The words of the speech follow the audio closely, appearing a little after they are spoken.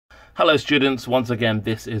Hello students, once again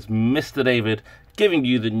this is Mr. David giving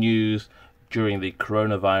you the news during the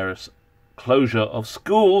coronavirus closure of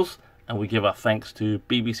schools, and we give our thanks to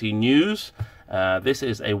BBC News. This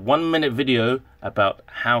is a 1-minute video about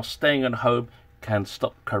how staying at home can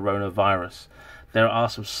stop coronavirus. There are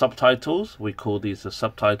some subtitles, we call these the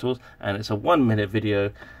subtitles, and it's a 1-minute video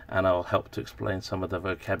and I'll help to explain some of the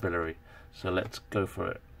vocabulary. So let's go for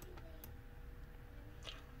it.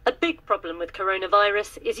 A big problem with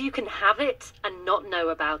coronavirus is you can have it and not know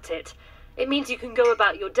about it. It means you can go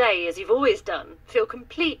about your day as you've always done, feel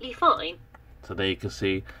completely fine. So there you can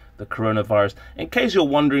see the coronavirus. In case you're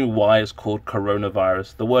wondering why it's called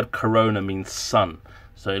coronavirus, the word corona means sun.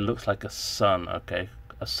 So it looks like a sun, okay?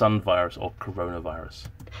 A sun virus or coronavirus.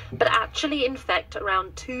 But actually infect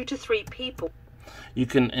around 2 to 3 people. You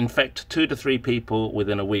can infect 2 to 3 people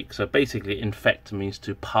within a week. So basically infect means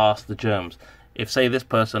to pass the germs. If, say, this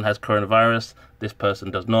person has coronavirus, this person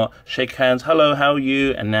does not, shake hands, hello, how are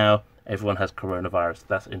you? And now everyone has coronavirus.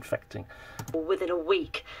 That's infecting. Within a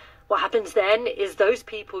week. What happens then is those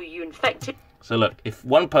people you infected... So look, if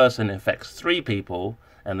one person infects 3 people,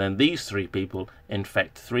 and then these 3 people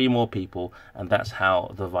infect 3 more people, and that's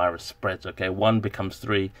how the virus spreads, okay? 1 becomes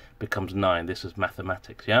 3, becomes 9. This is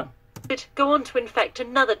mathematics, yeah? Go on to infect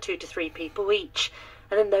another 2 to 3 people each,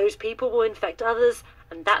 and then those people will infect others,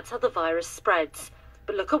 and that's how the virus spreads.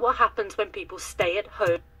 But look at what happens when people stay at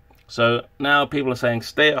home. So now people are saying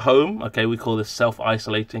stay at home, okay, we call this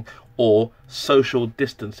self-isolating, or social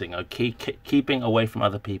distancing, okay, keeping away from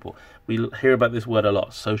other people. We hear about this word a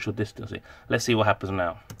lot, social distancing. Let's see what happens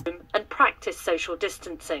now. And practice social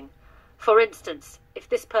distancing. For instance, if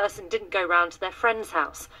this person didn't go round to their friend's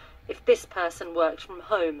house, if this person worked from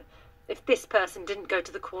home, if this person didn't go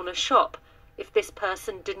to the corner shop, if this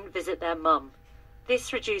person didn't visit their mum.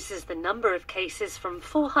 This reduces the number of cases from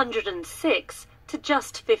 406 to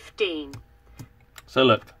just 15. So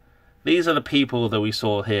look, these are the people that we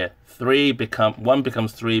saw here. 1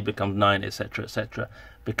 becomes 3, becomes 9, etc., etc.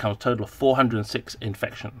 Becomes a total of 406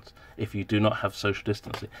 infections if you do not have social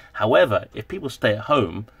distancing. However, if people stay at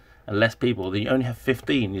home and less people, then you only have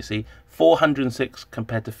 15, you see. 406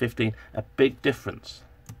 compared to 15, a big difference.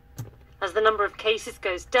 As the number of cases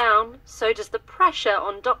goes down, so does the pressure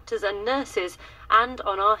on doctors and nurses and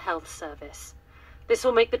on our health service. This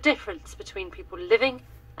will make the difference between people living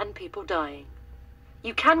and people dying.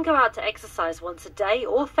 You can go out to exercise once a day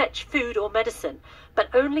or fetch food or medicine,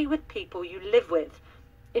 but only with people you live with.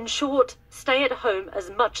 In short, stay at home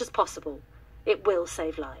as much as possible. It will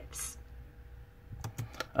save lives.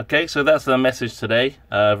 Okay, so that's the message today.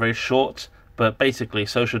 Very short, but basically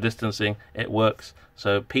social distancing, it works.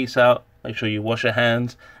 So peace out. Make sure you wash your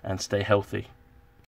hands and stay healthy.